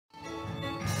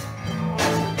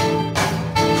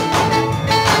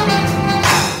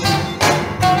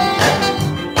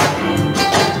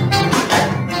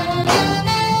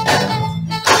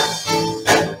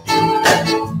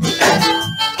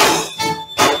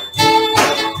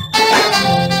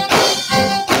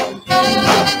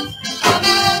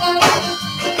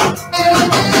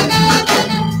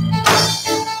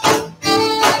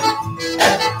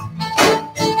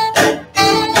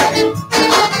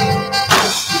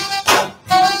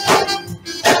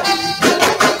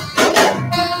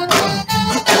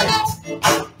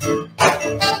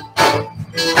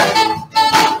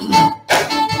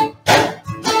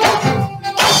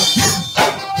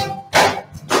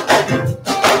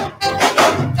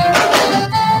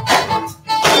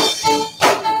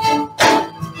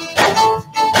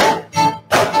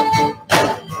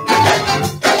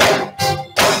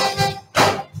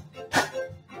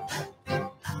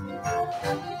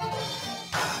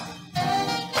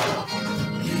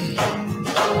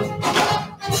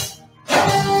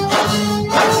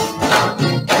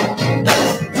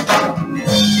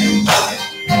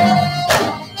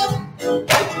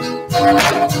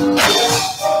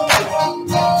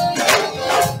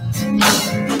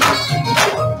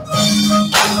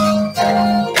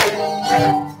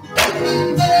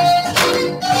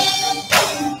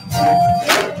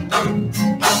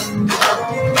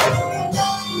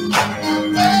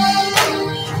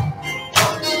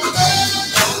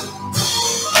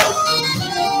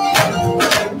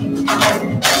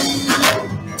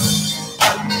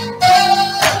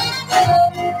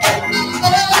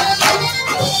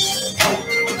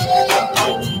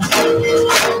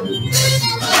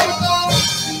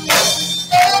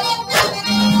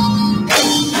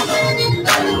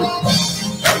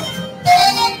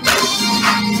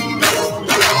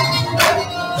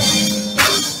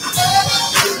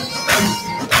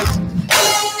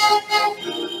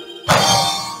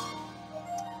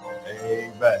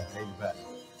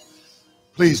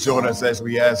Please join us as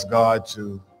we ask God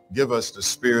to give us the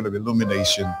spirit of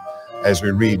illumination as we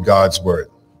read God's word.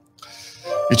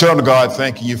 Eternal God,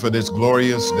 thank you for this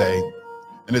glorious day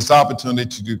and this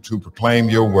opportunity to proclaim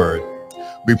your word.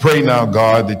 We pray now,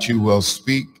 God, that you will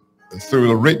speak through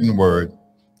the written word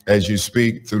as you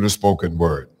speak through the spoken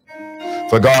word.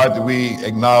 For God, we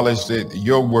acknowledge that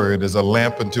your word is a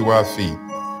lamp unto our feet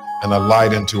and a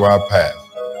light unto our path.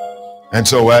 And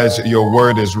so as your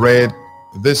word is read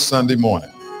this Sunday morning,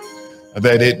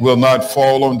 that it will not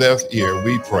fall on deaf ear,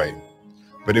 we pray,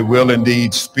 but it will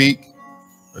indeed speak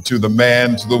to the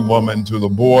man, to the woman, to the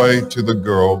boy, to the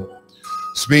girl.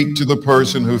 Speak to the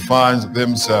person who finds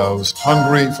themselves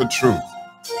hungry for truth.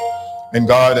 And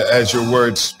God, as your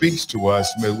word speaks to us,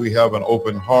 may we have an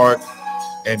open heart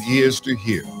and ears to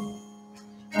hear.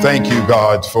 Thank you,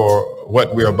 God, for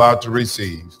what we're about to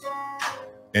receive.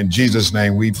 In Jesus'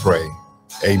 name we pray.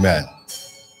 Amen.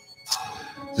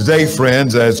 Today,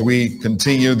 friends, as we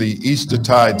continue the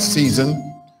Eastertide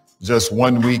season, just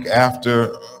 1 week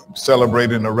after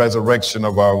celebrating the resurrection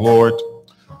of our Lord,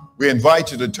 we invite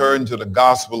you to turn to the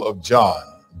Gospel of John,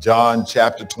 John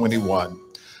chapter 21,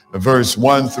 verse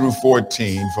 1 through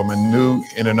 14 from a New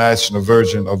International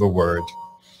Version of the Word.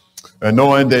 And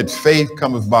knowing that faith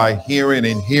cometh by hearing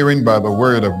and hearing by the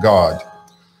word of God,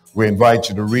 we invite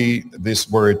you to read this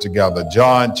word together.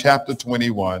 John chapter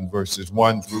 21, verses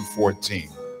 1 through 14.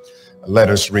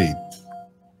 Let us read.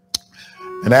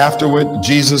 And afterward,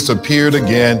 Jesus appeared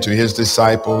again to his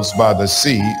disciples by the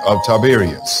Sea of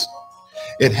Tiberias.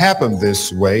 It happened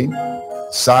this way: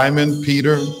 Simon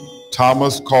Peter,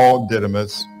 Thomas called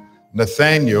Didymus,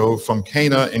 Nathanael from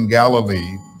Cana in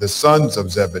Galilee, the sons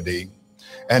of Zebedee,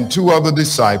 and 2 other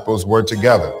disciples were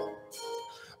together.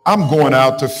 I'm going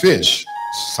out to fish,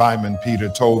 Simon Peter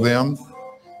told them,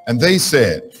 and they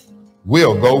said,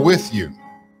 we'll go with you.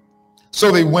 So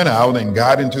they went out and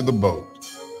got into the boat,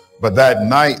 but that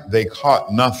night they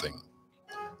caught nothing.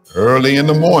 Early in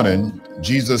the morning,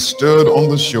 Jesus stood on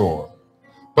the shore,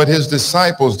 but his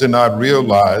disciples did not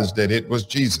realize that it was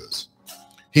Jesus.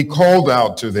 He called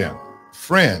out to them,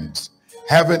 friends,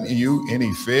 haven't you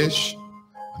any fish?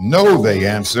 No, they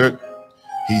answered.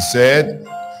 He said,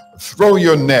 throw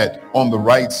your net on the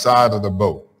right side of the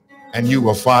boat, and you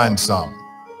will find some.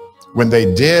 When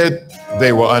they did,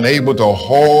 they were unable to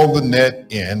haul the net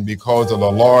in because of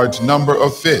the large number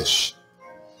of fish.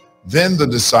 Then the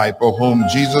disciple whom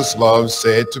Jesus loved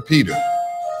said to Peter,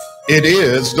 it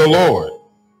is the Lord.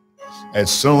 As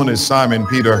soon as Simon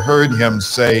Peter heard him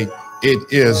say,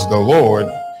 it is the Lord,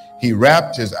 he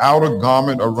wrapped his outer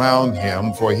garment around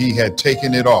him, for he had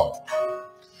taken it off,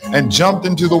 and jumped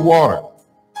into the water.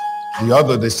 The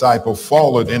other disciple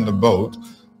followed in the boat,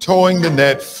 towing the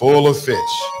net full of fish,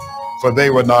 for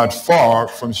they were not far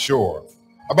from shore,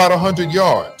 about 100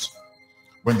 yards.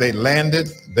 When they landed,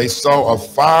 they saw a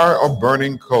fire of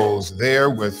burning coals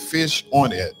there with fish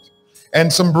on it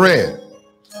and some bread.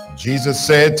 Jesus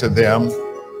said to them,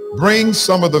 bring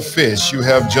some of the fish you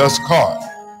have just caught.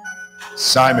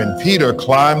 Simon Peter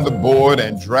climbed aboard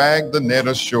and dragged the net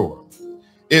ashore.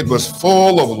 It was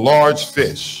full of large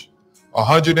fish,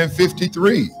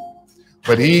 153.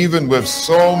 But even with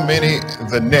so many,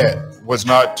 the net was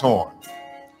not torn.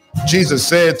 Jesus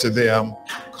said to them,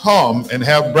 come and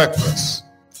have breakfast.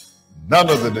 None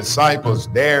of the disciples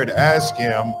dared ask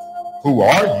him, who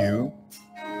are you?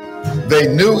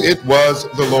 They knew it was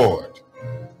the Lord.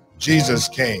 Jesus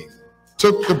came,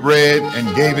 took the bread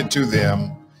and gave it to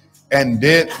them, and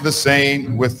did the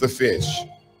same with the fish.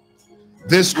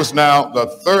 This was now the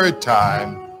 3rd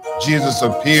time Jesus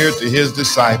appeared to his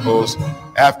disciples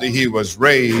after he was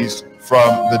raised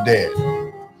from the dead.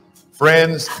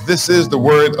 Friends, this is the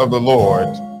word of the Lord.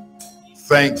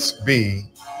 Thanks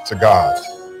be to God.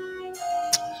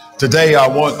 Today, I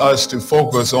want us to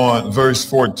focus on verse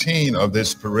 14 of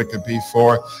this pericope,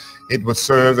 for it will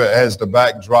serve as the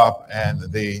backdrop and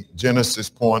the genesis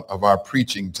point of our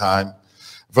preaching time.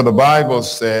 For the Bible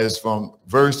says from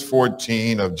verse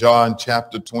 14 of John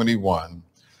chapter 21,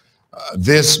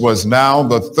 this was now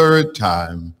the 3rd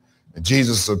time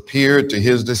Jesus appeared to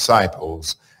his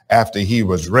disciples after he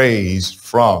was raised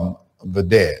from the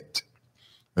dead.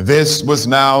 This was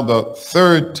now the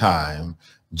 3rd time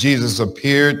Jesus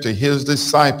appeared to his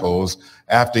disciples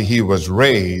after he was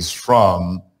raised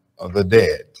from the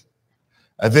dead.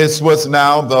 This was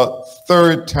now the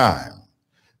 3rd time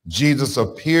Jesus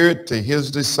appeared to his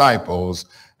disciples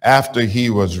after he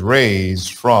was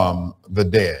raised from the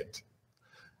dead.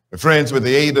 Friends, with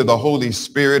the aid of the Holy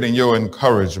Spirit and your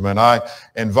encouragement, I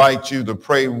invite you to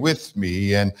pray with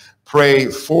me and pray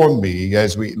for me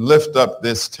as we lift up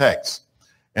this text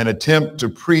and attempt to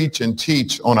preach and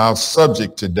teach on our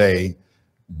subject today,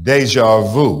 deja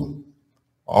vu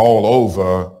all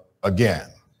over again.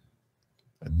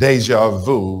 Deja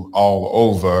vu all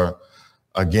over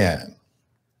again.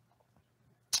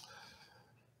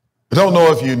 I don't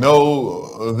know if you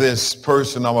know this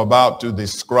person I'm about to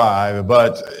describe,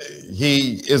 but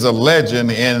he is a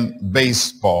legend in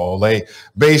baseball, a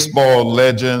baseball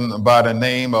legend by the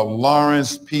name of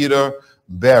Lawrence Peter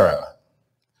Berra.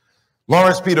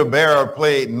 Lawrence Peter Berra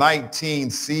played 19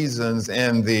 seasons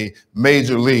in the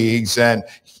major leagues, and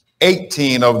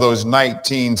 18 of those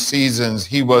 19 seasons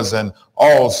he was an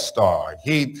all-star.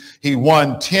 He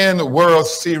won 10 World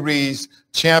Series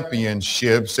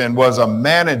championships and was a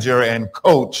manager and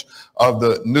coach of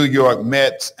the New York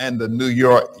Mets and the New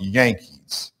York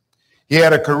Yankees. He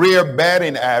had a career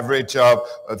batting average of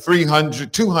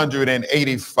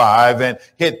 285 and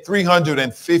hit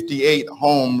 358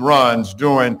 home runs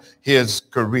during his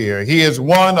career. He is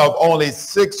one of only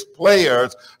 6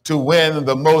 players to win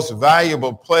the most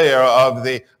valuable player of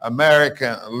the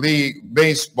American League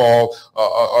Baseball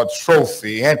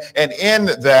trophy. And in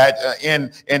that,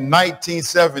 in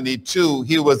 1972,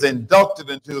 he was inducted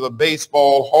into the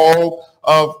Baseball Hall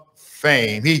of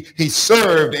Fame. He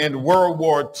served in World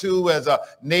War II as a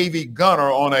Navy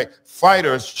gunner on a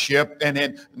fighter's ship. And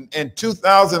in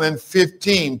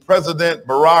 2015, President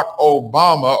Barack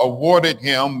Obama awarded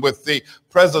him with the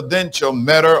Presidential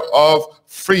Medal of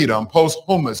Freedom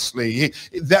posthumously.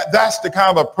 That's the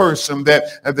kind of person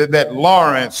that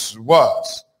Lawrence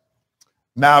was.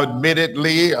 Now,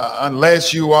 admittedly,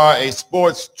 unless you are a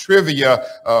sports trivia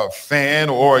fan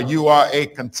or you are a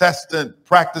contestant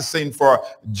practicing for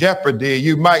Jeopardy,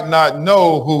 you might not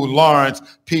know who Lawrence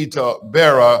Peter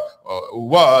Berra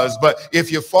was. But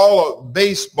if you follow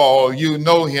baseball, you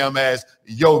know him as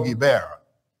Yogi Berra.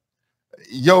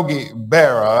 Yogi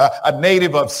Berra, a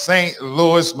native of St.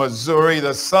 Louis, Missouri,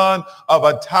 the son of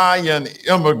Italian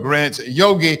immigrants.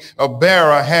 Yogi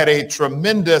Berra had a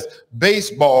tremendous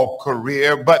baseball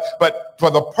career, but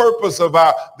for the purpose of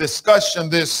our discussion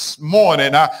this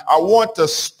morning, I want to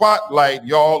spotlight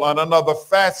y'all on another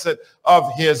facet of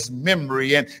his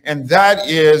memory, and that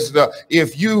is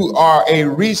if you are a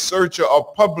researcher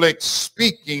of public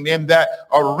speaking in that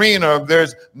arena,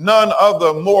 there's none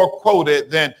other more quoted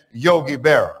than Yogi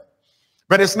Berra.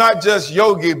 But it's not just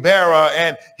Yogi Berra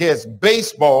and his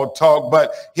baseball talk,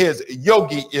 but his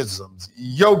yogiisms.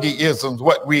 Yogiisms,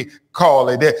 what we call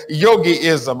it.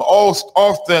 Yogiism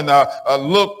often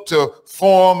look to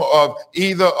form of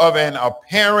either of an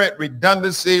apparent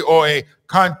redundancy or a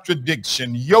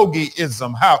contradiction.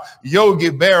 Yogiism, how Yogi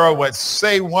Berra would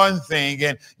say one thing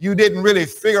and you didn't really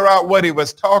figure out what he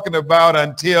was talking about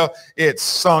until it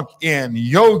sunk in.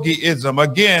 Yogiism,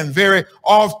 again, very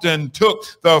often took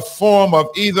the form of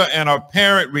either an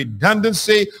apparent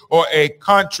redundancy or a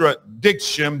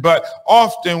contradiction, but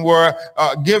often were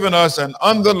giving us an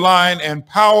underlying and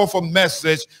powerful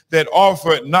message that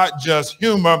offered not just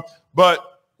humor,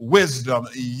 but wisdom.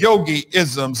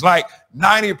 Yogiisms, like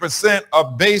 90%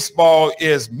 of baseball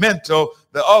is mental,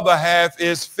 the other half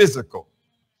is physical.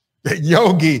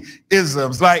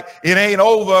 Yogiisms, like it ain't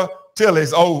over till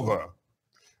it's over.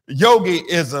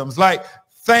 Yogiisms, like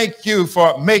thank you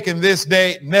for making this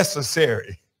day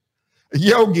necessary.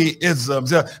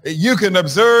 Yogiisms, you can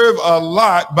observe a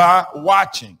lot by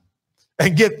watching.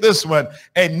 And get this one,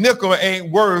 a nickel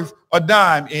ain't worth a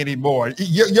dime anymore.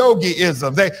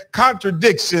 Yogiism, they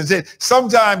contradictions. It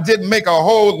sometimes didn't make a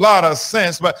whole lot of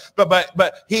sense, but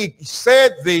he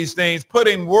said these things,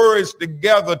 putting words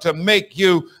together to make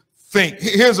you think.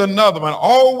 Here's another one.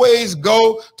 Always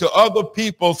go to other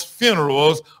people's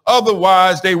funerals,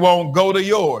 otherwise they won't go to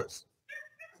yours.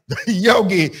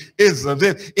 Yogiism.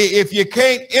 If you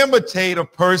can't imitate a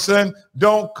person,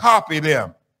 don't copy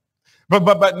them.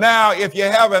 But now, if you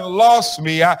haven't lost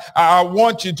me, I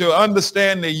want you to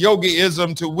understand the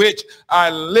yogiism to which I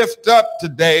lift up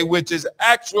today, which is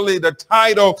actually the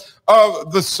title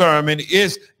of the sermon,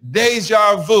 is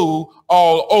Deja Vu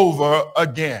all over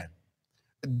again.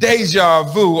 Deja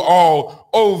vu all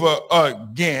over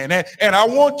again. And I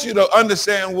want you to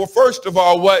understand, well, first of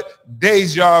all, what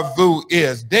deja vu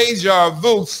is. Deja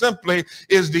vu simply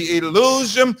is the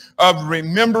illusion of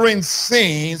remembering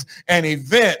scenes and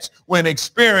events when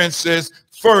experiences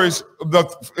when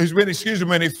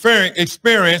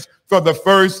experienced for the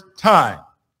first time.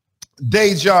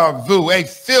 Deja vu, a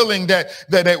feeling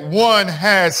that one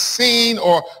has seen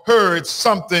or heard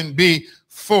something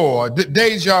before.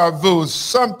 Deja vu,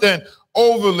 something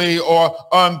overly or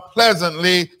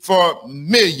unpleasantly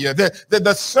familiar.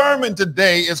 The sermon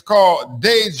today is called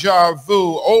Deja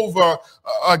Vu, over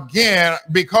again,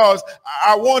 because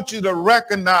I want you to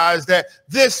recognize that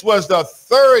this was the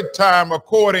third time,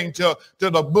 according to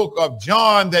the book of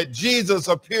John, that Jesus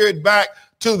appeared back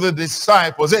to the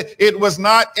disciples. It was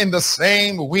not in the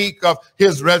same week of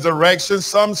his resurrection.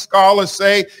 Some scholars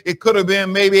say it could have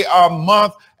been maybe a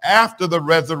month after the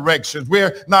resurrection.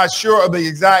 We're not sure of the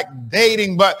exact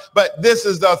dating, but this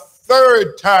is the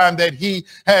third time that he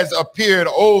has appeared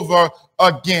over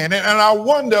again. And I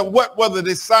wonder, what were the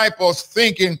disciples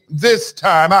thinking this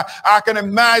time? I can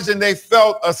imagine they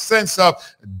felt a sense of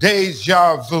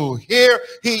deja vu. Here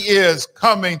he is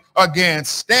coming again,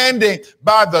 standing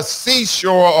by the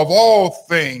seashore of all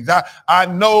things. I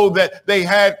know that they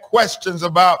had questions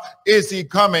about, is he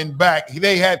coming back?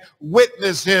 They had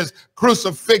witnessed his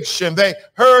crucifixion. They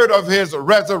heard of his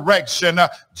resurrection.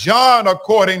 John,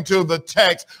 according to the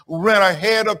text, went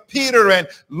ahead of Peter and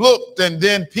looked, and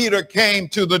then Peter came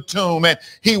to the tomb and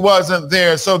he wasn't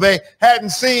there. So they hadn't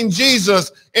seen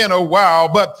Jesus in a while.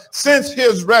 But since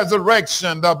his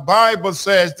resurrection, the Bible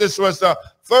says this was the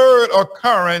third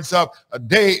occurrence of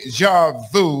deja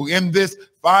vu. In this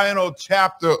final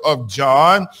chapter of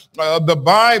John, the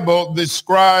Bible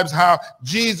describes how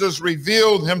Jesus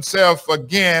revealed himself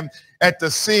again at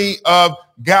the Sea of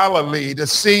Galilee, the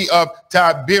Sea of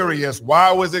Tiberias.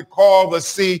 Why was it called the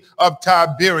Sea of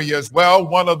Tiberias? Well,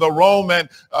 one of the Roman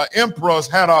emperors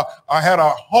had a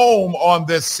home on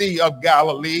the Sea of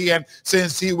Galilee, and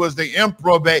since he was the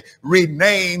emperor, they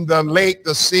renamed the lake,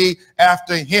 the sea,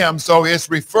 after him. So it's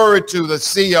referred to the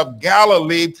Sea of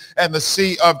Galilee and the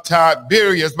Sea of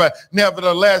Tiberias. But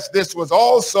nevertheless, this was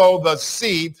also the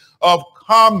sea of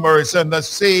commerce and the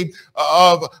sea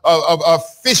of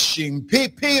fishing.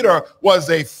 Peter was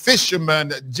a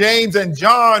fisherman. James and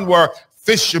John were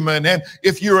fishermen. And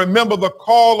if you remember the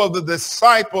call of the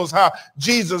disciples, how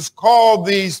Jesus called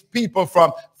these people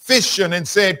from fishing and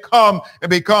said, come and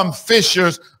become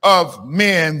fishers of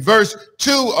men. Verse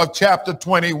 2 of chapter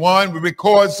 21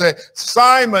 records that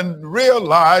Simon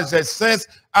realized that since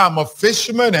I'm a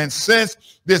fisherman, and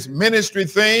since this ministry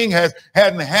thing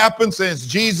hadn't happened since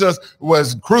Jesus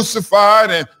was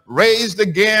crucified and raised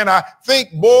again, I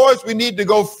think, boys, we need to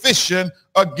go fishing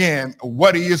again.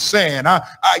 What are you saying?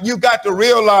 You got to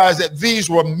realize that these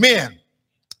were men.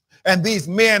 And these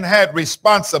men had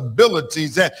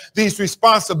responsibilities, and these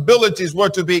responsibilities were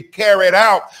to be carried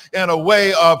out in a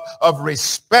way of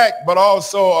respect, but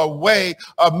also a way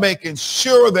of making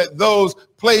sure that those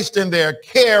placed in their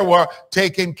care were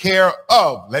taken care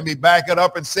of. Let me back it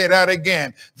up and say that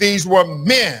again. These were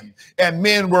men, and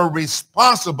men were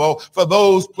responsible for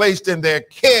those placed in their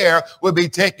care would be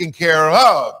taken care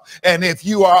of. And if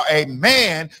you are a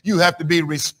man, you have to be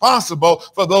responsible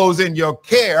for those in your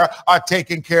care are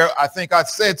taken care of. I think I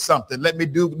said something. Let me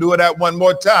do that one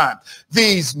more time.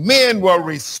 These men were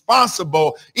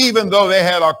responsible, even though they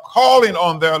had a calling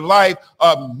on their life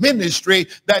of ministry,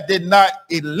 that did not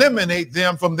eliminate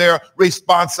them from their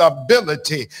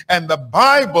responsibility. And the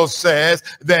Bible says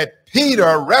that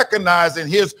Peter, recognizing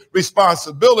his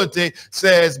responsibility,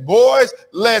 says, boys,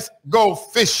 let's go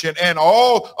fishing. And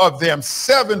all of them,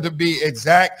 7 to be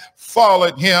exact,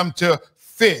 followed him to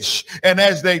fish. And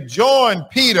as they joined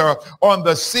Peter on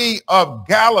the Sea of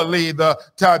Galilee, the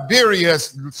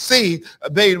Tiberias Sea,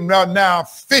 they are now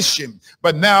fishing.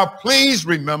 But now please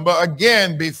remember,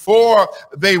 again, before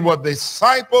they were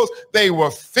disciples, they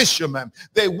were fishermen.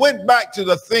 They went back to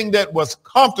the thing that was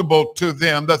comfortable to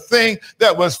them, the thing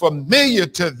that was familiar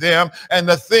to them, and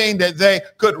the thing that they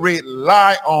could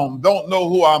rely on. Don't know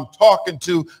who I'm talking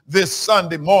to this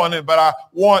Sunday morning, but I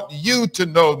want you to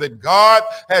know that God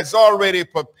has already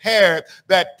prepared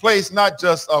that place, not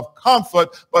just of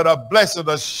comfort, but of blessed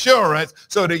assurance,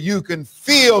 so that you can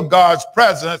feel God's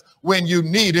presence when you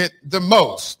need it the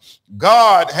most.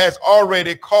 God has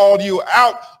already called you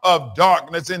out of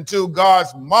darkness into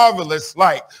God's marvelous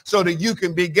light, so that you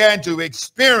can begin to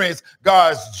experience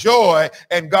God's joy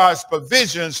and God's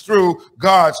provisions through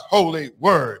God's holy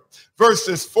word.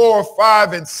 Verses 4,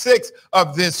 5, and 6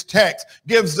 of this text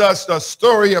gives us the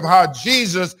story of how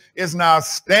Jesus is now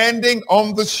standing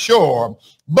on the shore,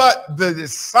 but the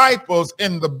disciples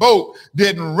in the boat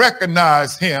didn't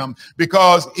recognize him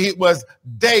because it was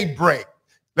daybreak.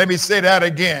 Let me say that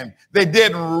again. They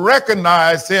didn't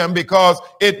recognize him because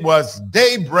it was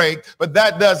daybreak, but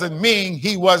that doesn't mean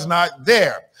he was not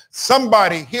there.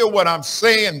 Somebody hear what I'm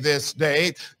saying this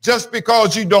day. Just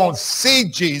because you don't see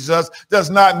Jesus does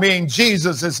not mean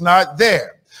Jesus is not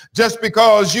there. Just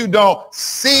because you don't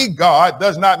see God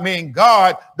does not mean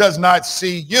God does not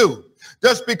see you.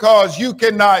 Just because you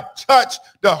cannot touch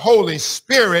the Holy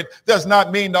Spirit does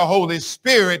not mean the Holy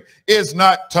Spirit is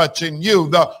not touching you.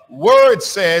 The word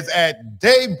says at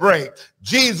daybreak,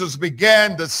 Jesus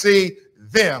began to see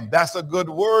them. That's a good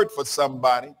word for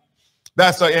somebody.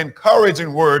 That's an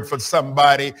encouraging word for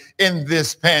somebody in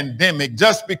this pandemic.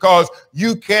 Just because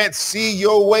you can't see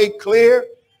your way clear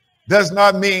does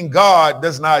not mean God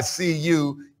does not see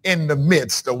you in the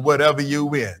midst of whatever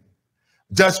you're in.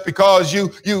 Just because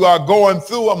you are going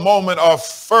through a moment of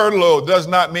furlough does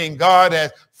not mean God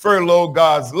has furloughed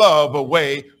God's love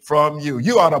away from you.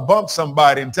 You ought to bump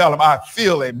somebody and tell them, I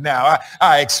feel him now.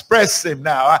 I express him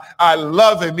now. I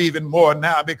love him even more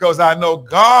now because I know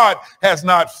God has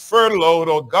not furloughed,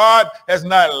 or God has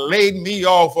not laid me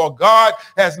off, or God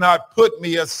has not put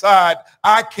me aside.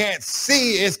 I can't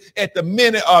see it at the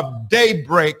minute of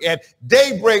daybreak, and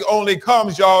daybreak only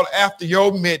comes, y'all, after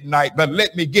your midnight. But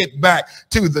let me get back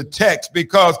to the text,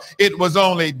 because it was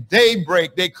only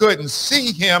daybreak. They couldn't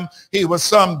see him. He was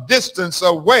some distance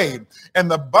away. And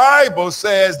the Bible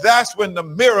says that's when the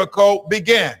miracle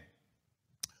began.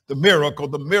 The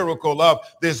miracle of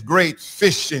this great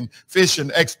fishing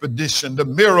expedition, the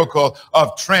miracle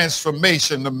of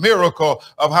transformation, the miracle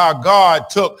of how God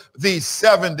took these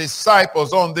 7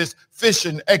 disciples on this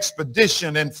fishing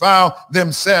expedition and found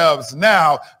themselves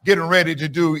now getting ready to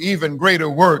do even greater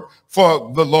work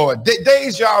for the Lord.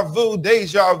 Deja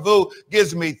vu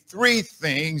gives me 3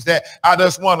 things that I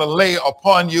just want to lay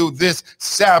upon you this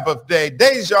Sabbath day.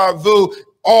 Deja vu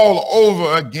all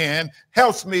over again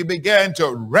helps me begin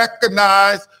to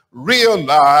recognize,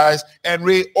 realize, and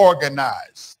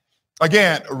reorganize.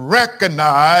 Again,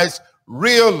 recognize,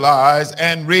 realize,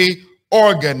 and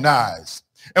reorganize.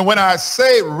 And when I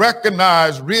say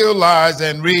recognize, realize,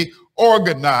 and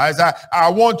reorganize, I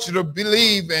want you to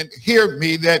believe and hear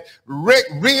me that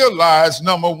realize,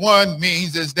 number 1,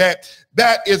 means is that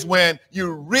is when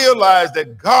you realize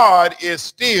that God is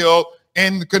still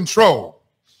in control.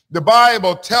 The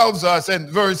Bible tells us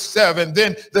in verse 7,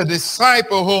 then the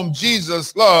disciple whom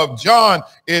Jesus loved, John,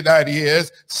 that is,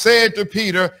 said to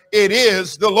Peter, it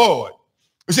is the Lord.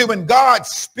 You see, when God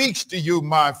speaks to you,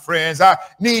 my friends, I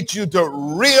need you to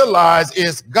realize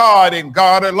it's God and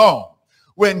God alone.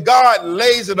 When God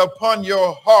lays it upon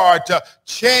your heart to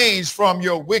change from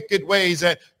your wicked ways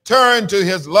and turn to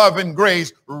his love and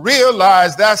grace,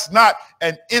 realize that's not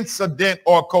an incident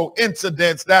or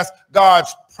coincidence. That's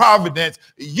God's providence.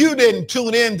 You didn't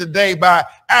tune in today by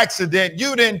accident.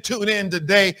 You didn't tune in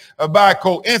today by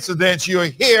coincidence. You're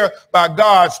here by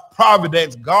God's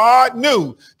providence. God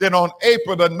knew that on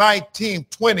April the 19th,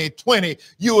 2020,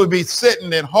 you would be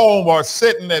sitting at home or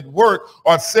sitting at work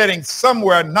or sitting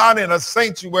somewhere not in a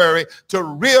sanctuary to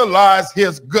realize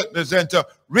his goodness and to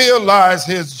realize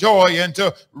his joy and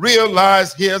to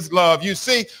realize his love. You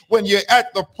see, when you're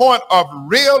at the point of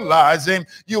realizing,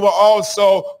 you will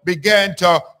also begin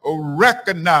to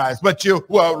recognize, but you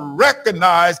will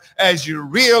recognize as you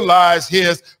realize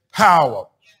his power.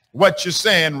 What you're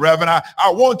saying, Reverend,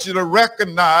 I want you to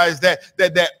recognize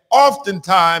that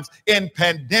oftentimes in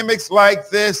pandemics like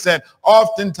this, and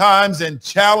oftentimes in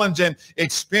challenging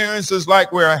experiences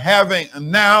like we're having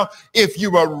now, if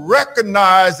you will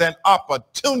recognize an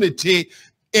opportunity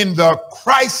in the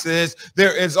crisis,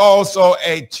 there is also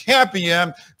a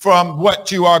champion from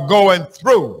what you are going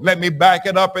through. Let me back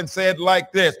it up and say it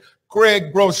like this.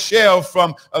 Craig Groeschel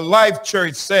from Life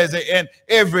Church says it, in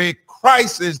every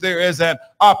crisis, there is an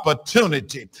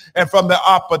opportunity. And from the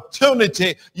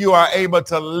opportunity, you are able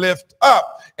to lift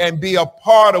up and be a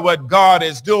part of what God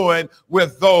is doing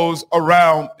with those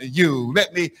around you.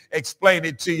 Let me explain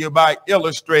it to you by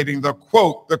illustrating the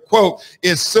quote. The quote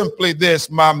is simply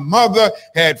this: my mother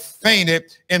had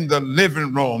fainted in the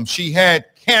living room. She had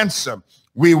cancer.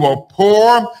 We were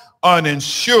poor,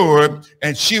 uninsured,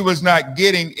 and she was not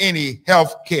getting any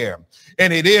health care.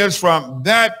 And it is from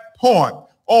that point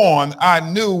on, I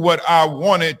knew what I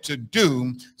wanted to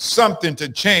do, something to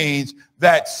change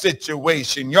that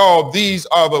situation. Y'all, these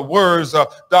are the words of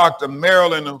Dr.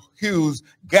 Marilyn Hughes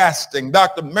Gaston.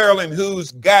 Dr. Marilyn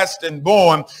Hughes Gaston,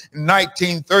 born in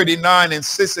 1939 in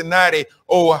Cincinnati,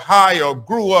 Ohio,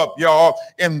 grew up, y'all,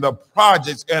 in the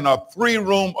projects in a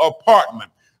 3-room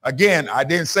apartment. Again, I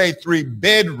didn't say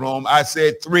 3-bedroom, I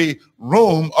said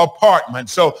 3-room apartment.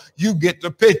 So you get the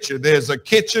picture. There's a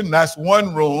kitchen, that's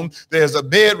 1 room. There's a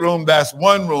bedroom, that's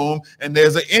 1 room. And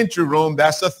there's an entry room,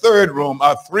 that's a 3rd room.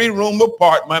 A 3-room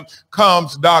apartment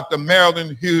comes Dr.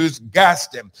 Marilyn Hughes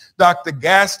Gaston. Dr.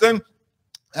 Gaston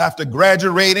After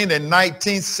graduating in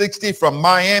 1960 from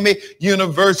Miami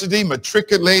University,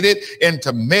 matriculated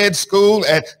into med school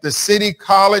at the City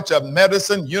College of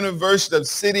Medicine, University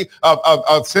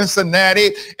of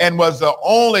Cincinnati, and was the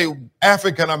only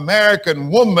African-American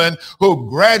woman who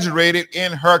graduated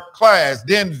in her class.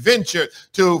 Then ventured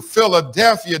to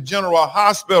Philadelphia General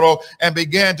Hospital and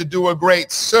began to do a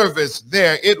great service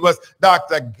there. It was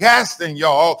Dr. Gaston,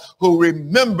 y'all, who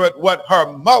remembered what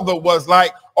her mother was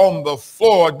like on the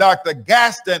floor. Dr.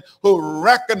 Gaston, who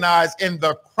recognized in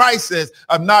the crisis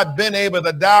of not being able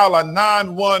to dial a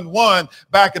 911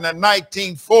 back in the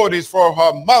 1940s for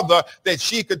her mother, that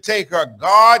she could take her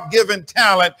God-given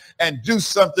talent and do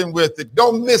something with it.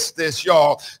 Don't miss this,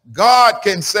 y'all. God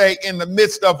can say in the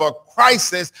midst of a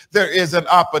crisis, there is an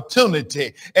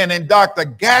opportunity. And in Dr.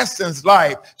 Gaston's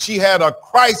life, she had a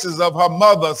crisis of her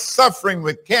mother suffering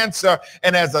with cancer.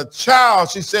 And as a child,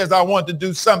 she says, I want to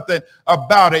do something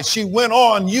about it. She went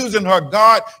on using her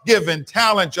God-given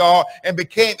talent, y'all, and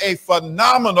became a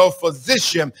phenomenal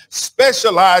physician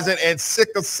specializing in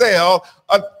sickle cell.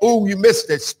 You missed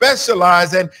it.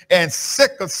 Specializing in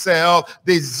sickle cell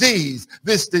disease.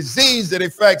 This disease that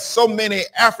affects so many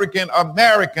African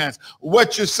Americans.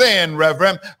 What you're saying,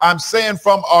 Reverend? I'm saying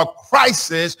from a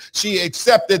crisis, she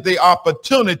accepted the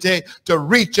opportunity to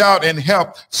reach out and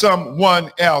help someone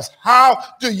else. How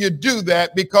do you do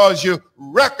that? Because you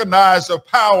recognize the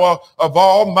power of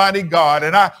Almighty God.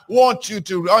 And I want you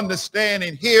to understand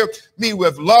and hear me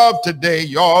with love today,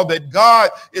 y'all, that God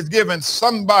is giving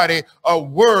somebody a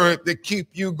word to keep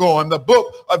you going. The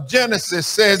book of Genesis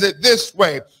says it this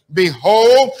way: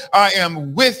 behold, I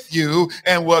am with you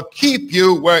and will keep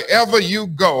you wherever you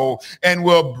go and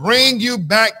will bring you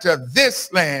back to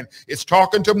this land. It's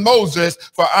talking to Moses,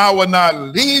 for I will not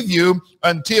leave you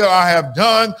until I have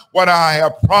done what I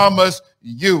have promised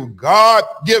you. God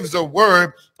gives a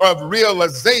word of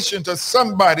realization to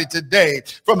somebody today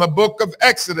from the book of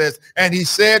Exodus. And he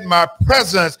said, my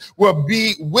presence will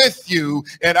be with you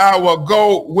and I will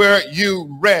go where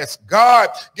you rest. God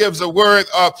gives a word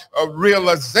of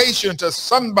realization to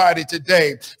somebody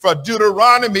today. For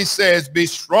Deuteronomy says, be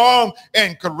strong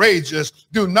and courageous.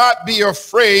 Do not be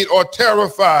afraid or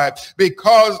terrified.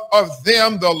 Because of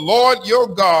them, the Lord your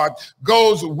God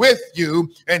goes with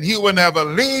you and he will never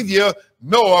leave you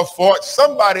nor forsake.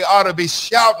 Somebody ought to be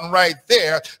shouting right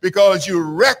there, because you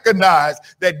recognize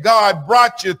that God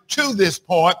brought you to this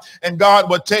point and God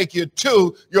will take you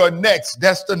to your next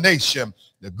destination.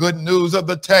 The good news of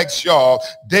the text, y'all,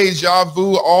 deja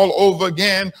vu all over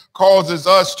again, causes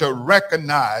us to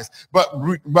recognize, but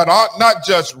not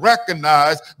just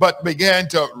recognize, but begin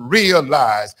to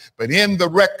realize. But in the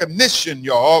recognition,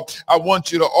 y'all, I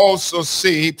want you to also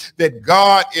see that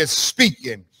God is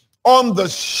speaking. On the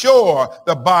shore,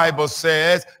 the Bible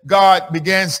says, God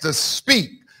begins to speak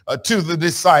to the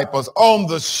disciples. On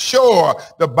the shore,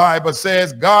 the Bible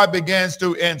says, God begins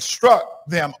to instruct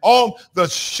them. On the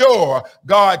shore,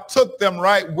 God took them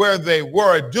right where they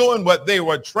were, doing what they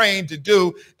were trained to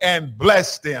do, and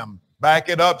blessed them. Back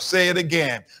it up, say it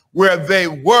again. Where they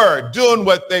were doing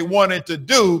what they wanted to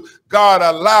do, God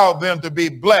allowed them to be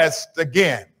blessed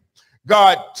again.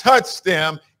 God touched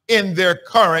them in their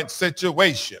current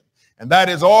situation. And that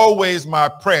is always my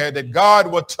prayer, that God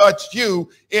will touch you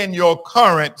in your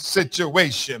current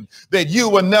situation, that you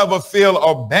will never feel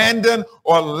abandoned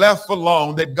or left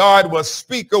alone, that God will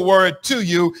speak a word to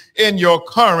you in your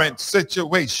current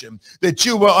situation, that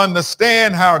you will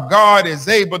understand how God is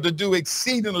able to do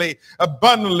exceedingly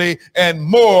abundantly and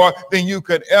more than you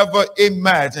could ever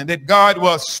imagine, that God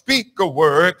will speak a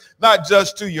word, not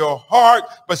just to your heart,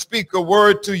 but speak a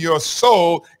word to your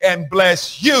soul and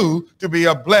bless you to be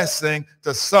a blessing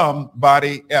to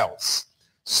somebody else.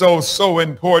 So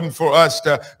important for us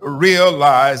to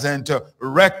realize and to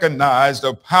recognize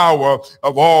the power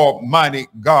of Almighty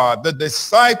God. The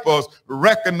disciples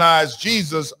recognized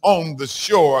Jesus on the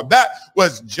shore. That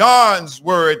was John's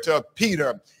word to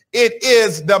Peter. It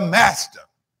is the master.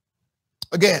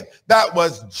 Again, that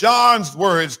was John's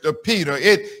words to Peter.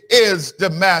 It is the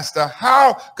master.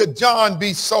 How could John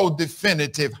be so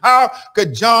definitive? How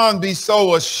could John be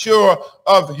so assured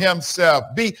of himself?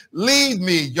 Believe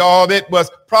me, y'all, it was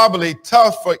probably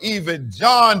tough for even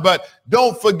John, but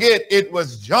don't forget it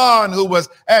was John who was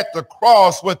at the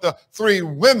cross with the three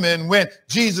women when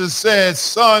Jesus said,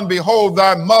 son, behold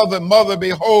thy mother, mother,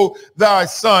 behold thy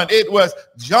son. It was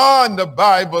John, the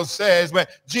Bible says, when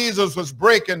Jesus was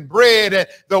breaking bread, and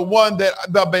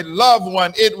the beloved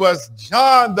one, it was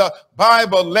John, the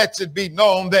Bible lets it be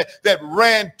known, that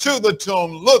ran to the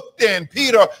tomb, looked in.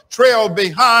 Peter trailed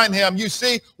behind him. You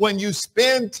see, when you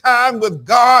spend time with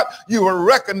God, you will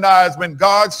recognize when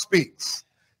God speaks.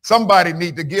 Somebody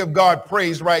need to give God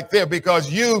praise right there,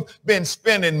 because you've been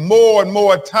spending more and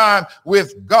more time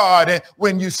with God. And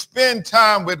when you spend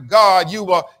time with God, you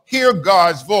will hear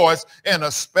God's voice in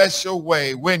a special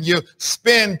way. When you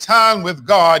spend time with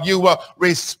God, you will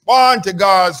respond to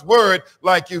God's word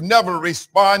like you've never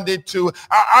responded to.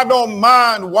 I don't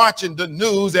mind watching the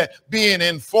news and being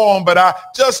informed, but I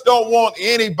just don't want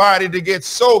anybody to get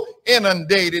so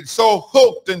inundated, so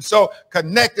hooked and so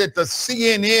connected to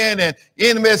CNN and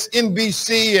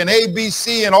MSNBC and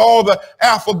ABC and all the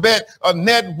alphabet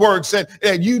networks, and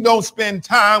you don't spend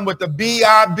time with the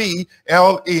Bible.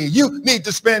 You need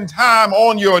to spend time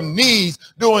on your knees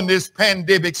during this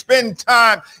pandemic. Spend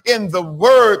time in the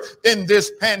word in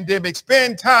this pandemic.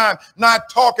 Spend time not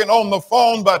talking on the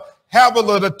phone, but have a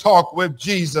little talk with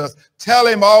Jesus. Tell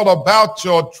him all about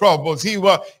your troubles. He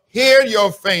will hear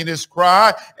your faintest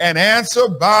cry and answer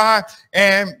by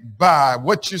and by.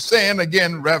 What you saying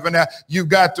again, Reverend? You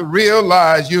got to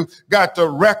realize, you got to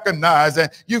recognize,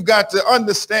 and you've got to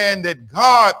understand that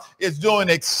God is doing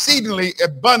exceedingly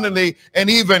abundantly and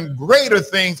even greater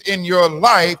things in your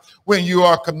life when you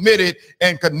are committed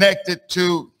and connected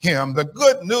to him. The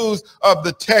good news of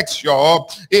the text, y'all,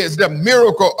 is the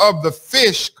miracle of the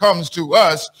fish comes to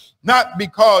us not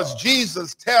because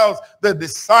Jesus tells the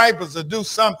disciples to do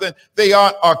something they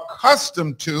aren't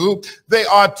accustomed to. They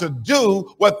are to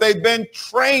do what they've been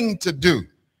trained to do.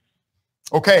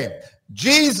 Okay,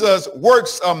 Jesus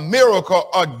works a miracle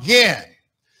again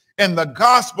in the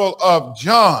Gospel of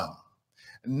John,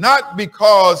 not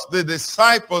because the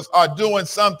disciples are doing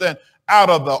something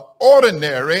out of the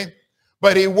ordinary,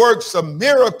 but he works a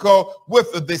miracle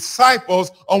with the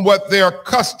disciples on what they're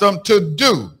accustomed to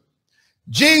do.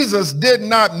 Jesus did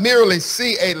not merely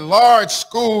see a large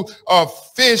school of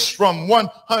fish from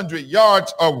 100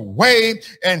 yards away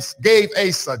and gave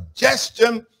a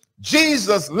suggestion.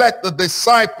 Jesus let the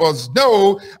disciples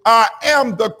know, I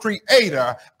am the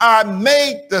creator. I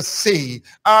made the sea.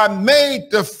 I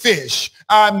made the fish.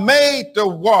 I made the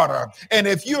water. And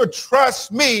if you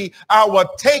trust me, I will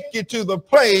take you to the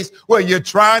place where you're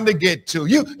trying to get to.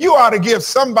 You ought to give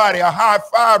somebody a high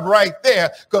five right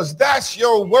there, because that's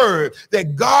your word,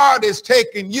 that God is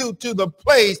taking you to the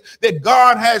place that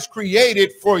God has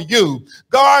created for you.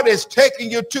 God is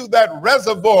taking you to that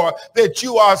reservoir that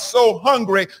you are so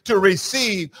hungry to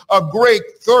receive a great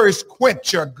thirst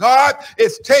quencher. God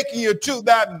is taking you to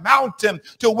that mountain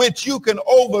to which you can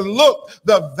overlook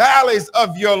the valleys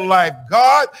of your life.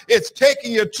 God is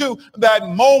taking you to that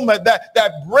moment,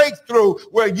 that breakthrough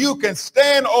where you can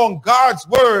stand on God's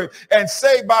word and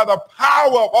say, by the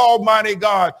power of Almighty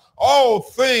God, all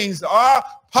things are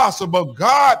possible.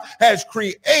 God has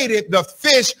created the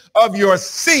fish of your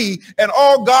sea, and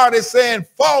all God is saying,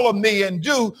 follow me and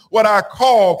do what I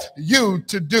call you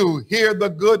to do. Hear the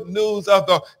good news of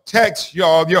the text,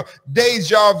 y'all. Your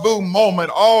deja vu moment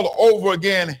all over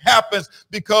again happens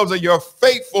because of your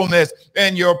faithfulness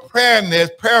and your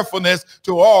prayerfulness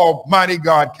to Almighty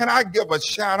God. Can I give a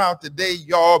shout out today,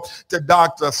 y'all, to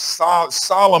Dr.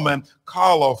 Solomon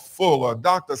Carla Fuller.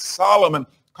 Dr. Solomon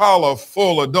Carla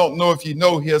Fuller, don't know if you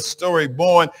know his story,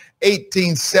 born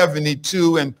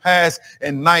 1872 and passed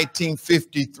in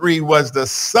 1953, was the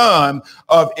son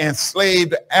of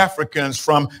enslaved Africans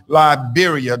from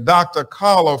Liberia. Dr.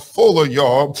 Carla Fuller,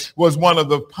 y'all, was one of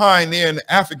the pioneering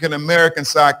African-American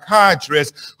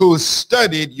psychiatrists who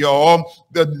studied, y'all,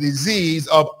 the disease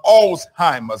of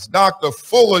Alzheimer's. Dr.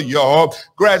 Fuller, y'all,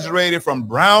 graduated from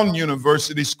Brown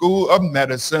University School of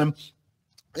Medicine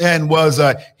and was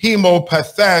a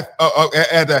hemopathic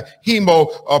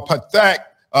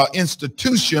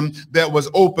institution that was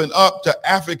opened up to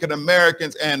African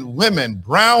Americans and women.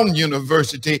 Brown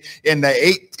University in the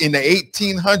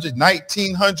 1800s,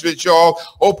 1900s, y'all,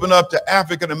 opened up to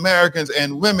African Americans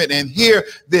and women. And here,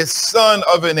 this son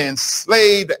of an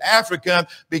enslaved African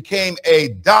became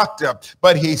a doctor,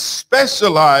 but he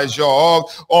specialized,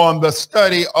 y'all, on the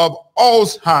study of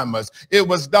Alzheimer's. It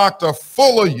was Dr.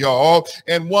 Fuller, y'all,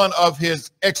 and one of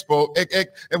his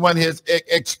experiments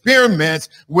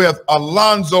with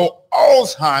Alonzo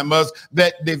Alzheimer's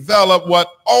that developed what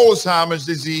Alzheimer's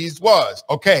disease was.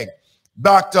 Okay,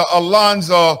 Dr.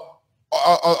 Alonzo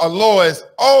Alois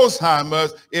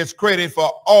Alzheimer's is credited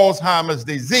for Alzheimer's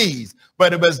disease,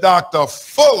 but it was Dr.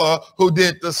 Fuller who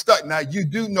did the study. Now, you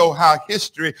do know how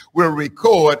history will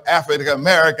record African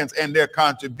Americans and their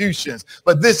contributions,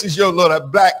 but this is your little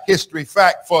black history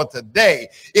fact for today.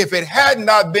 If it had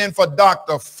not been for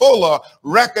Dr. Fuller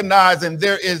recognizing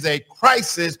there is a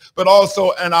crisis, but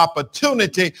also an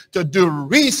opportunity to do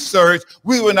research,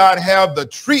 we would not have the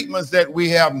treatments that we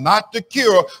have, not the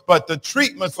cure, but the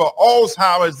treatments for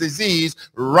Alzheimer's disease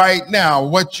right now.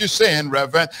 What you're saying,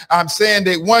 Reverend? I'm saying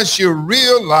that once you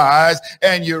realize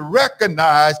and you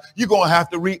recognize, you're going to have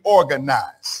to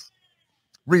reorganize.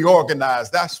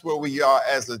 That's where we are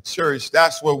as a church.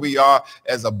 That's where we are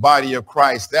as a body of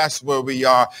Christ. That's where we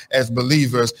are as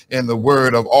believers in the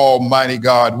word of Almighty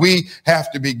God. We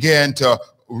have to begin to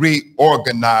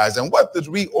reorganize. And what does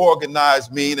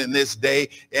reorganize mean in this day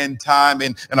and time?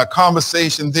 In a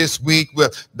conversation this week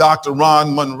with Dr.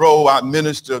 Ron Monroe, our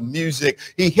minister of music,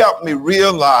 he helped me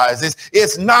realize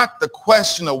it's not the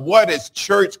question of what is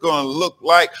church going to look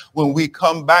like when we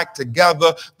come back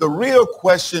together. The real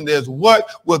question is, what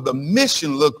will the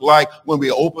mission look like when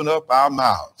we open up our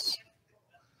mouths?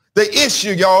 The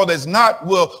issue, y'all, is not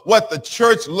what the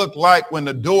church look like when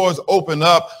the doors open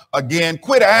up again.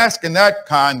 Quit asking that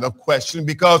kind of question,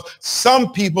 because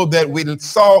some people that we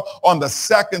saw on the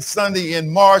second Sunday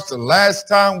in March, the last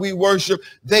time we worshiped,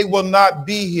 they will not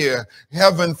be here.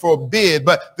 Heaven forbid.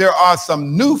 But there are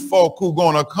some new folk who are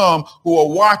going to come who are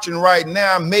watching right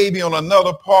now, maybe on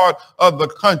another part of the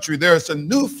country. There are some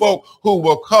new folk who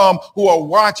will come who are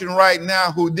watching right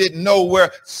now who didn't know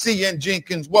where C.N.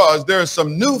 Jenkins was. There are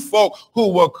some new folk who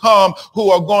will come who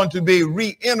are going to be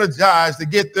re-energized to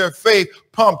get their faith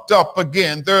pumped up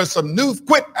again. There's some new.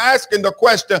 Quit asking the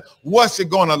question, what's it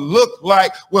going to look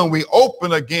like when we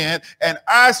open again? And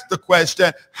ask the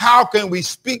question, how can we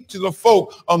speak to the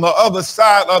folk on the other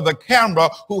side of the camera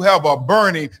who have a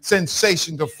burning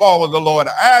sensation to follow the Lord?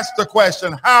 Ask the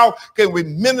question, how can we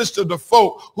minister to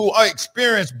folk who are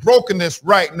experiencing brokenness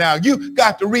right now? You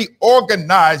got to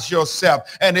reorganize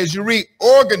yourself. And as you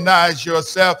reorganize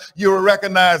yourself, you will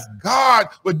recognize God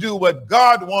will do what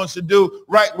God wants to do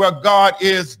right where God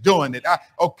is doing it. I've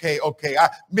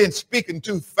been speaking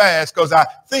too fast because I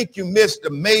think you missed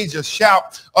the major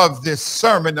shout of this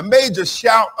sermon. The major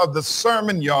shout of the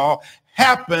sermon, y'all,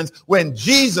 happens when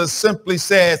Jesus simply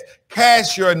says,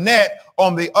 cast your net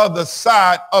on the other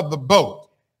side of the boat.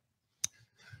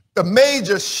 The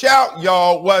major shout,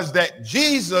 y'all, was that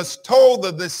Jesus told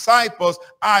the disciples,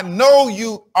 I know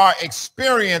you are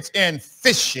experienced in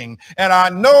fishing, and I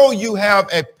know you have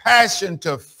a passion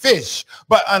to fish,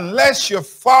 but unless you're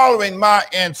following my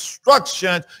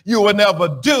instructions, you will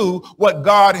never do what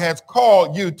God has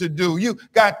called you to do. You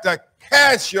got to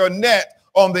cast your net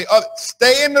on the other.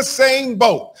 Stay in the same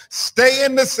boat, stay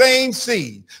in the same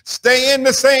sea, stay in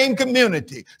the same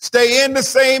community, stay in the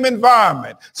same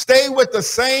environment, stay with the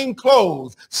same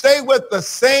clothes, stay with the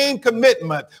same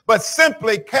commitment, but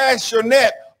simply cast your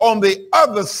net on the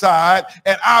other side,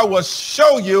 and I will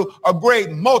show you a great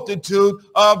multitude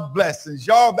of blessings.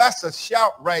 Y'all, that's a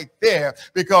shout right there,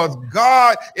 because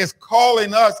God is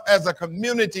calling us as a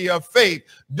community of faith.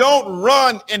 Don't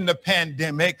run in the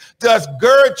pandemic. Just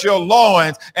gird your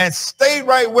loins and stay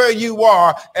right where you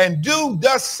are and do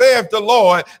thus saith the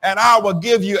Lord, and I will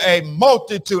give you a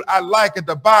multitude. I like it.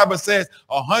 The Bible says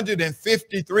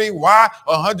 153. Why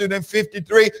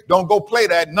 153? Don't go play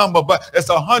that number, but it's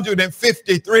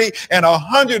 153. And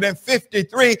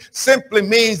 153 simply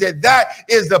means that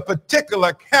is the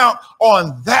particular count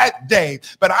on that day.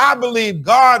 But I believe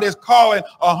God is calling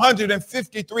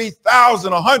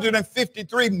 153,000,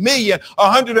 153 million,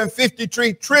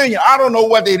 153 trillion. I don't know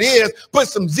what it is. Put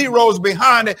some zeros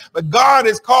behind it. But God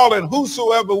is calling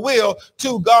whosoever will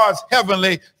to God's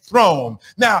heavenly throne.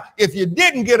 Now, if you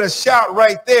didn't get a shout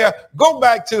right there, go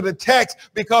back to the text,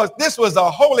 because this was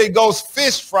a Holy Ghost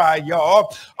fish fry,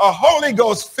 y'all. A Holy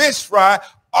Ghost fish fry.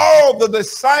 All the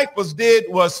disciples did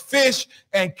was fish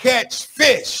and catch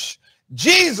fish.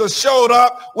 Jesus showed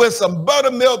up with some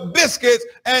buttermilk biscuits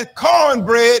and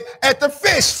cornbread at the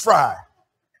fish fry.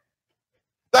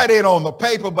 That ain't on the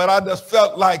paper, but I just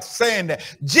felt like saying that.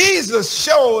 Jesus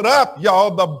showed up,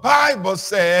 y'all. The Bible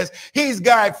says he's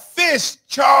got fish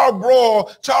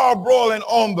charbroiling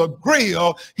on the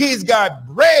grill. He's got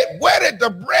bread. Where did the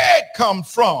bread come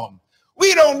from?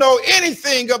 We don't know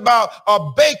anything about a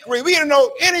bakery. We don't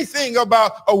know anything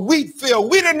about a wheat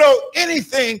field. We don't know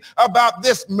anything about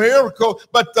this miracle.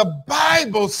 But the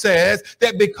Bible says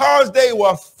that because they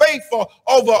were faithful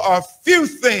over a few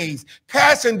things,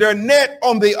 casting their net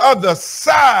on the other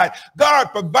side,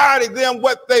 God provided them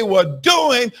what they were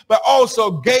doing, but also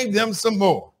gave them some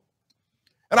more.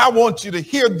 And I want you to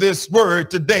hear this word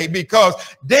today, because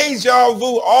deja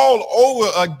vu all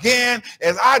over again,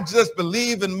 as I just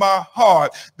believe in my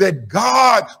heart that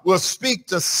God will speak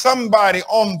to somebody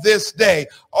on this day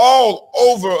all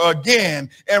over again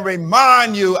and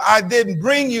remind you, I didn't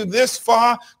bring you this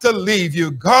far to leave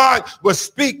you. God will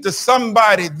speak to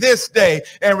somebody this day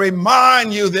and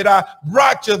remind you that I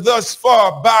brought you thus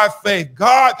far by faith.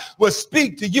 God will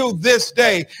speak to you this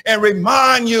day and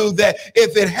remind you that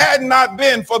if it had not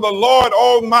been for the Lord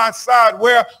on my side,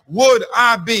 where would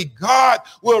I be? God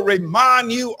will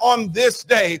remind you on this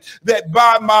day that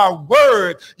by my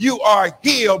word you are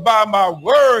healed, by my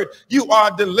word you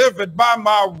are delivered, by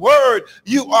my word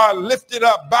you are lifted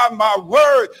up, by my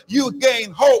word you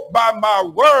gain hope, by my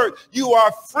word you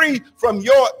are free from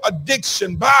your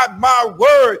addiction, by my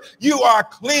word you are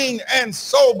clean and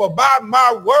sober, by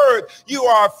my word you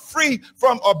are free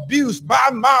from abuse, by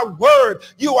my word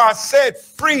you are set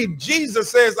free.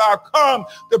 Jesus says, I'll come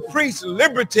to preach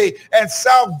liberty and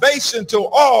salvation to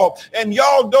all. And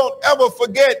y'all don't ever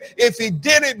forget, if he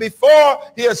did it before,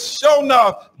 he'll sure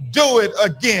enough do it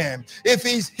again. If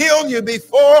he's healed you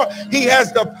before, he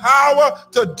has the power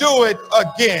to do it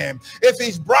again. If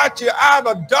he's brought you out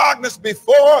of darkness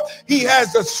before, he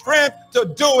has the strength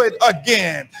to do it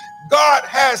again. God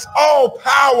has all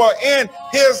power in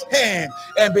his hand.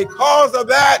 And because of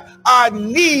that, I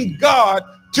need God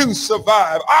to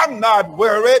survive. I'm not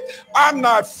worried. I'm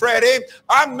not fretting.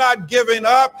 I'm not giving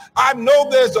up. I know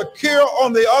there's a cure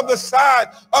on the other side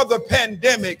of the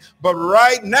pandemic. But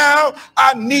right now,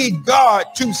 I need God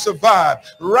to survive.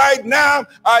 Right now,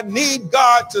 I need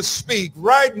God to speak.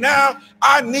 Right now,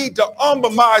 I need to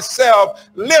humble myself,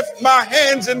 lift my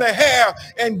hands in the air,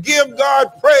 and give God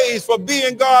praise for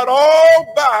being God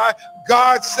all by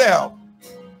God's self.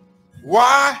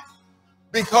 Why?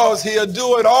 Because he'll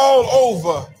do it all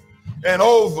over and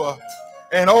over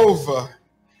and over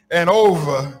and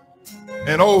over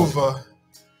and over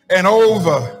and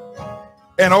over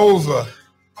and over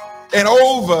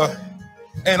and over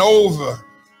and over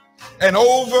and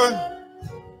over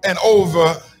and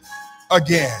over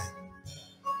again.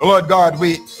 Lord God,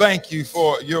 we thank you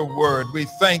for your word. We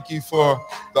thank you for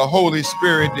the Holy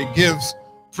Spirit that gives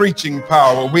preaching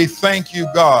power. We thank you,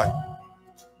 God,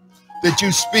 that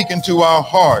you speak into our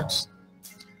hearts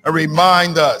and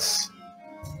remind us,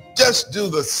 just do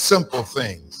the simple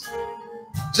things.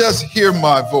 Just hear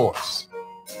my voice.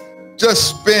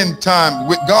 Just spend time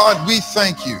with God. We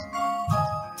thank you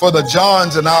for the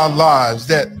Johns in our lives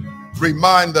that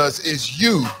remind us it's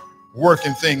you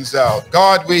working things out.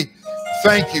 God, we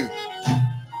thank you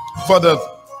for the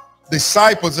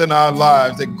disciples in our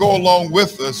lives that go along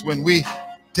with us when we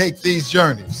take these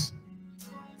journeys.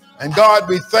 And God,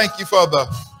 we thank you for the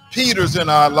Peters in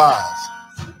our lives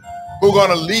who are going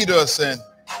to lead us and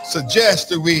suggest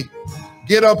that we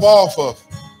get up off of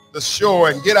the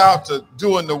shore and get out to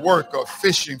doing the work of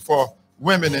fishing for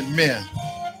women and men.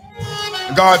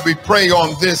 And God, we pray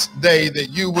on this day that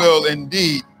you will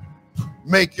indeed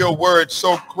make your word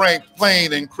so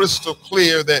plain and crystal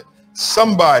clear that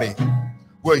somebody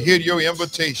will hear your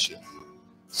invitation.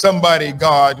 Somebody,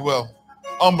 God, will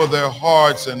humble their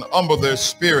hearts and humble their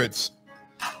spirits.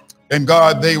 And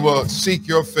God, they will seek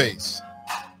your face.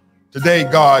 Today,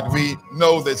 God, we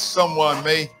know that someone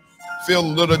may feel a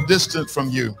little distant from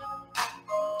you.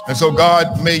 And so,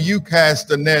 God, may you cast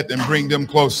the net and bring them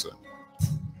closer.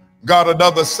 God,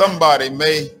 another somebody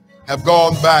may have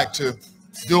gone back to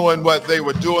doing what they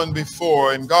were doing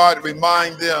before. And God,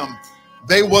 remind them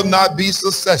they will not be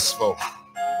successful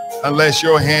unless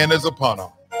your hand is upon them.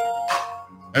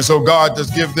 And so, God,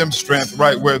 just give them strength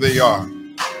right where they are.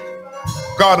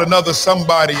 God, another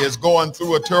somebody is going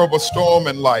through a terrible storm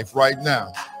in life right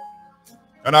now.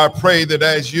 And I pray that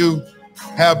as you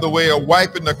have the way of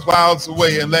wiping the clouds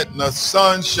away and letting the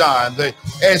sun shine, the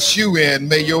S-U-N,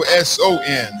 may your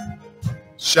S-O-N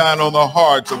shine on the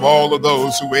hearts of all of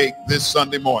those who ate this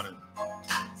Sunday morning.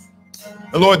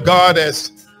 And Lord God,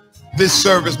 as this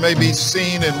service may be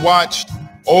seen and watched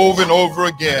over and over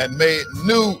again, may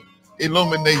new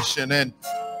illumination and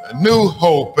new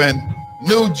hope and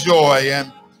new joy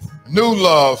and new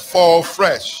love fall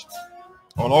fresh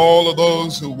on all of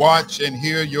those who watch and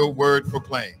hear your word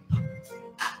proclaimed.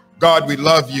 God, we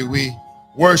love you. We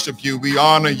worship you. We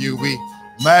honor you. We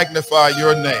magnify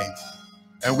your name.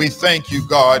 And we thank you,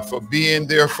 God, for being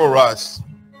there for us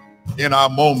in our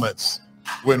moments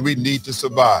when we need to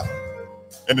survive.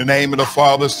 In the name of the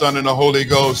Father, Son, and the Holy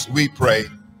Ghost, we pray.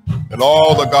 And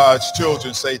all of God's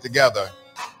children say together,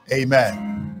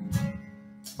 amen.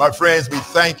 My friends, we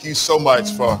thank you so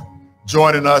much for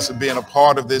joining us and being a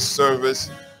part of this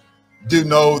service. do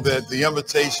know that the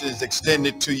invitation is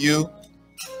extended to you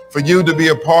for you to be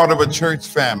a part of a church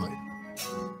family.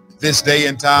 This day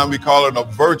and time, we call it a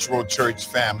virtual church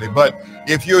family. But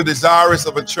if you're desirous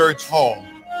of a church home,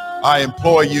 I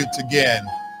implore you to again,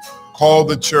 call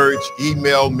the church,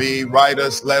 email me, write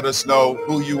us, let us know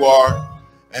who you are,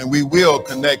 and we will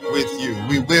connect with you.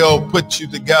 We will put you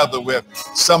together with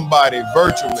somebody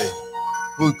virtually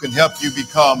who can help you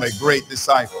become a great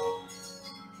disciple.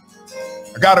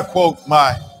 I got to quote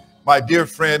my dear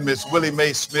friend, Miss Willie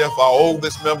Mae Smith, our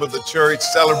oldest member of the church,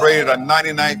 celebrated her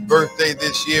 99th birthday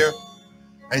this year.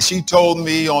 And she told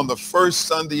me on the first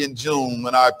Sunday in June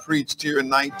when I preached here in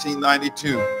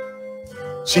 1992,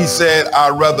 she said,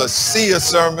 I'd rather see a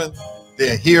sermon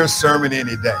than hear a sermon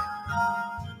any day.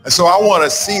 And so I want to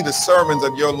see the sermons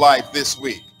of your life this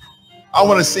week. I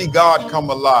want to see God come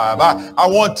alive. I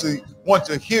want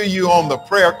to hear you on the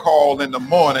prayer call in the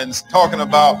mornings talking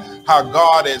about how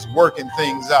God is working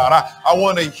things out. I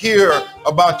want to hear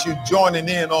about you joining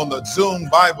in on the Zoom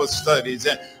Bible studies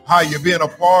and how you're being a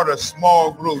part of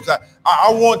small groups.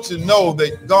 I want to know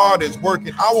that God is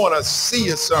working. I want to see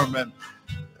a sermon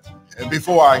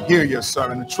before I hear your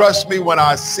sermon. Trust me, when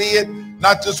I see it,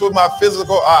 not just with my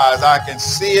physical eyes, I can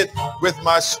see it with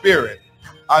my spirit.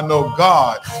 I know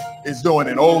God is doing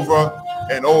it over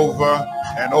and over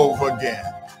and over again.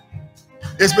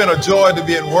 It's been a joy to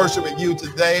be in worship with you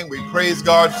today. We praise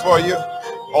God for you.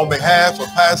 On behalf of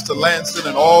Pastor Lanson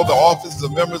and all the officers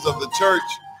and members of the church,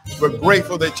 we're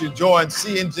grateful that you joined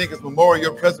C.N. Jenkins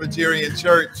Memorial Presbyterian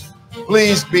Church.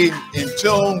 Please be in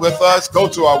tune with us. Go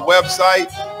to our website,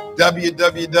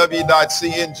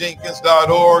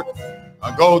 www.cnjenkins.org.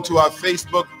 Go to our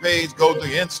Facebook page, go to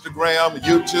Instagram,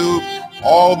 YouTube,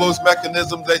 all those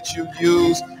mechanisms that you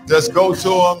use. Just go to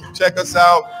them, check us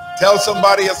out. Tell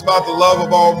somebody else about the love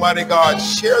of Almighty God.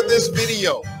 Share this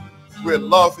video. We'd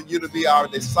love for you to be our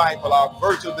disciple, our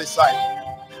virtual disciple.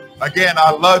 Again,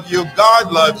 I love you.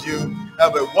 God loves you.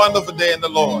 Have a wonderful day in the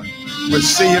Lord. We'll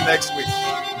see you next week.